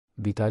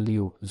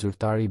Vitaliu,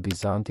 zyrtari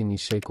Bizantin I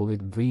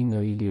shekullit V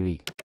në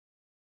Ilirik.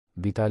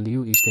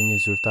 Vitaliu ishte një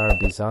zyrtar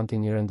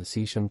Bizantin I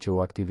rëndësishëm që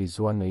u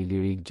aktivizua në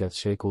Ilirik gjatë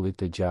shekullit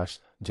të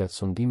 6, gjatë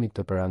sundimit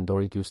të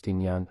perandorit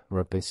Justinian,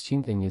 rr.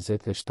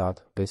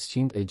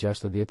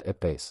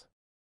 527-565.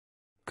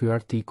 Ky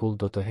artikull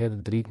do të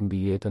hedhë dritë mbi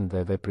jetën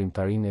dhe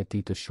veprimtarinë e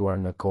tij të shuar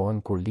në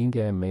kohën kur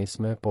lindja e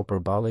mesme po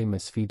përballej me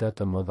sfida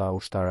të mëdha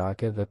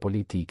ushtarake dhe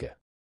politike.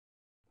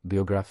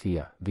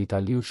 Biografia: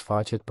 Vitaliu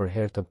shfaqet për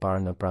herë të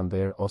parë në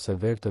pranverë ose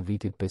verë të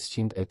vitit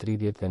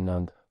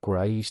 539, kur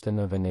ai ishte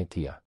në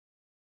Venetia.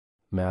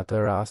 Me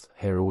atë rast,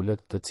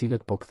 herulët, të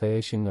cilët po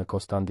ktheheshin në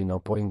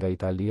Konstantinopol nga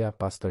Italia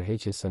pas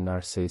tërheqjes së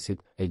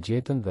Narsesit, e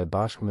gjetën dhe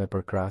bashkë me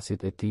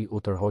përkrahasit e tij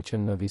u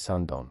tërhoqën në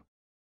Visandon.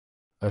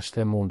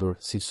 Është e mundur,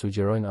 si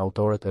sugjerojnë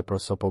autorët e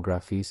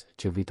prosopografisë,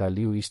 që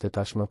Vitaliu ishte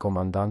tashmë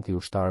komandant I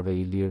ushtarëve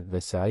ilir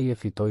dhe se ai e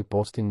fitoi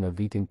postin në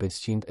vitin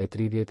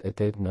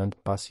 538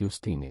 pas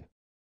Justinit.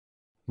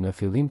 Në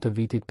fillim të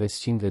vitit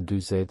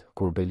 540,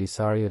 kur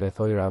Belisari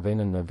rrethoi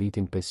Ravenën në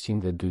vitin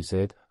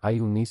 540, ai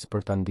u nis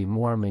për ta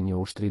ndihmuar me një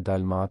ushtri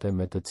dalmate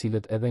me të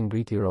cilët edhe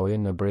ngriti roje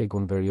në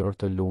bregun verior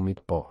të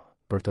lumit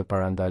për të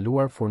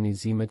parandaluar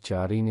furnizimet që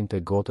arrinin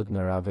te gotët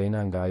në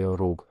Ravena nga ajo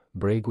rrugë.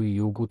 Bregu I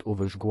jugut u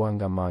vëzhgua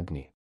nga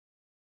Magni.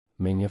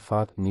 Me një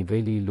fat,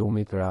 niveli I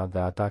lumit ra dhe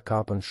ata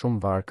kapën shumë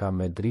varka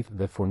me dritë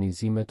dhe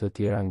furnizime të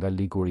tjera nga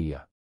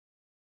Liguria.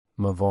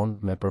 Më vonë,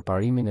 me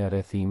përparimin e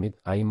rrethimit,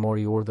 ai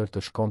mori urdhër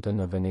të shkonte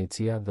në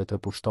Venecia dhe të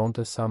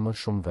pushtonte sa më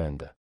shumë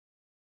vende.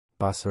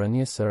 Pas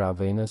rënies së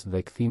Ravenës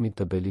dhe kthimit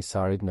të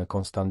Belisarit në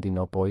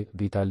Konstantinopol,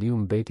 Vitaliu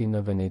mbeti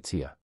në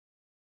Venecia.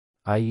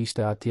 Ai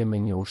ishte atje me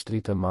një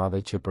ushtri të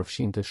madhe që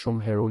përfshinte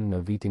shumë herul në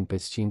vitin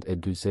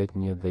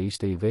 541 dhe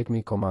ishte I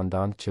vetmi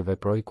komandant që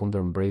veproi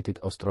kundër mbretit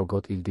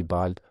Ostrogot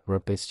Ildibald, rr.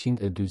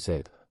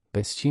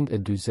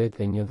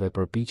 541 dhe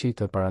përpiqej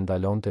të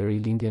parandalonte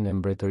rilindjen e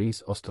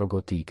mbretërisë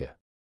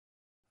ostrogotike.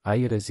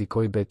 Ai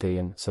rrezikoi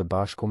betejën së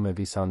bashku me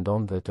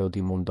Visandon dhe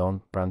Teodimundon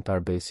pranë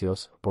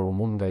Tarbesios, por u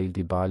mund nga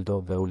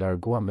Ildibaldo dhe u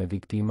largua me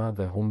viktima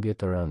dhe humbje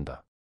të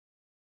rënda.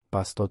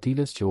 Pas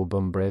Totilës që u bë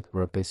mbret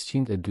rr.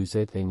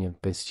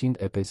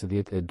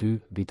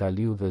 541-552,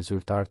 Vitaliu dhe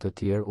zyrtar të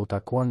tjerë u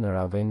takuan në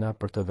Ravenna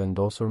për të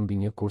vendosur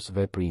mbi një kurs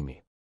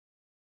veprimi.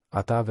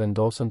 Ata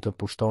vendosën të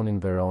pushtonin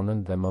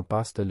Veronën dhe më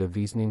pas të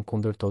lëviznin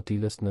kundër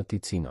Totilës në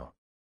Ticino.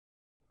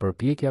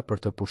 Përpjekja për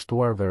të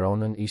pushtuar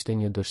Veronën ishte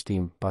një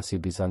dështim,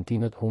 pasi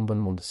bizantinët humbën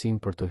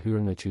mundësinë për të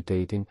hyrë në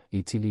qytetin,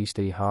 I cili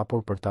ishte I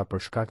hapur për ta për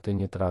shkak të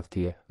një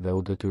tradhtie, dhe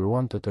u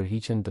detyruan të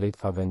tërhiqen drejt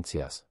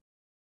Favencias.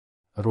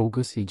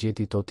 Rrugës I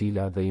gjeti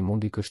Totila dhe I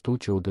mundi kështu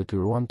që u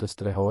detyruan të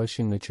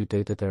strehoheshin në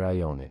qytetet e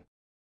rajonit.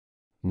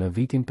 Në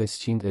vitin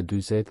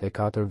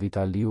 544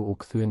 Vitaliu u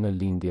kthye në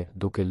lindje,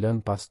 duke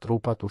lënë pas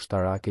trupat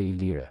ushtarake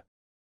ilire.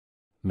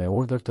 Me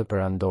urdhër të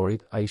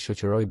perandorit, ai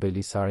shoqëroi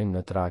Belisarin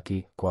në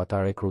Traki, ku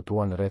ata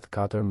rekrutuan rreth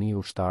 4000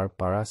 ushtar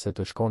para se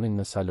të shkonin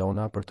në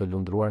Salona për të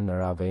lundruar në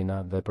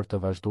Ravena dhe për të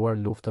vazhduar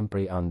luftën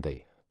prej andej.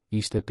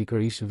 Ishte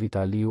pikërisht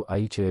Vitaliu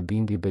ai që e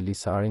bindi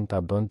Belisarin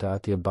ta bënte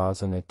atje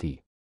bazën e tij.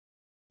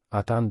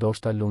 Ata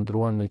ndoshta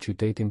lundruan në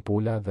qytetin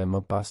Pula dhe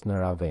më pas në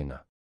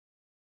Ravena.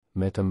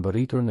 Me të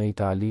mbërritur në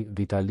Itali,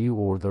 Vitaliu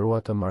u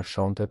urdhërua të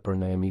marshonte për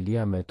në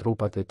Emilia me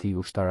trupat e tij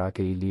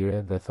ushtarake ilire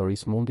dhe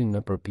thorismundin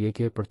në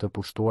përpjekje për të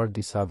pushtuar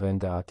disa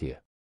vende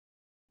atje.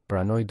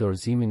 Pranoi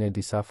dorëzimin e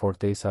disa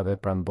fortesave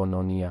pranë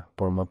Bononia,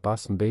 por më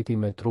pas mbeti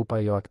me trupa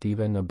jo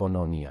aktive në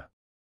Bononia.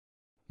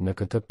 Në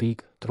këtë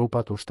pikë,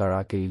 trupat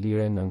ushtarake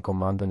ilire nën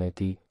komandën e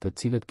tij, të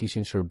cilët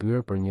kishin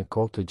shërbyer për një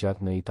kohë të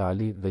gjatë në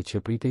Itali dhe që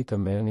pritej të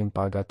merrnin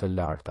paga të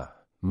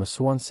larta,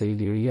 mësuan se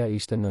Iliria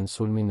ishte nën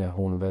sulmin e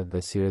hunëve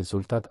dhe si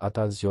rezultat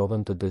ata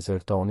zgjodhen të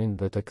dezertonin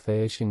dhe të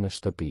ktheheshin në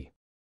shtëpi.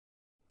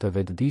 Të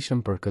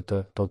vetëdijshëm për këtë,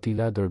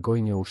 Totila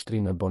dërgoi një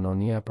ushtri në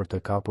Bononia për të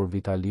kapur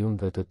Vitaliun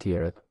dhe të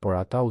tjerët, por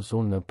ata u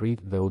zunë në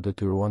prit dhe u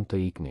detyruan të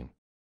iknin.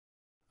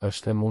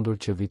 Është e mundur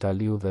që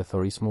Vitaliu dhe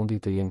Thorismundi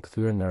të jenë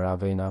kthyer në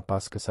Ravena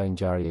pas kësaj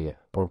ngjarjeje,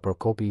 por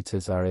Prokopi I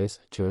Cezares,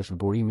 që është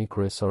burimi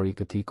kryesor I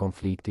këtij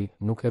konflikti,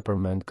 nuk e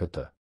përmend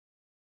këtë.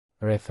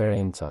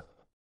 Referencat: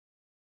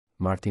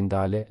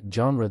 Martindale,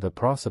 John The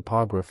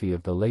Prosopography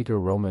of the Later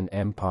Roman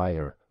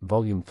Empire,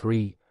 Volume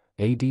 3,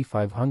 AD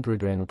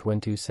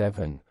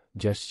 527,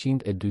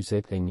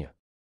 641.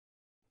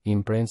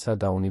 Imprensa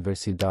da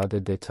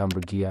Universidade de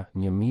Tamburgia,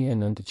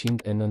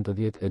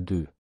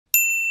 1992.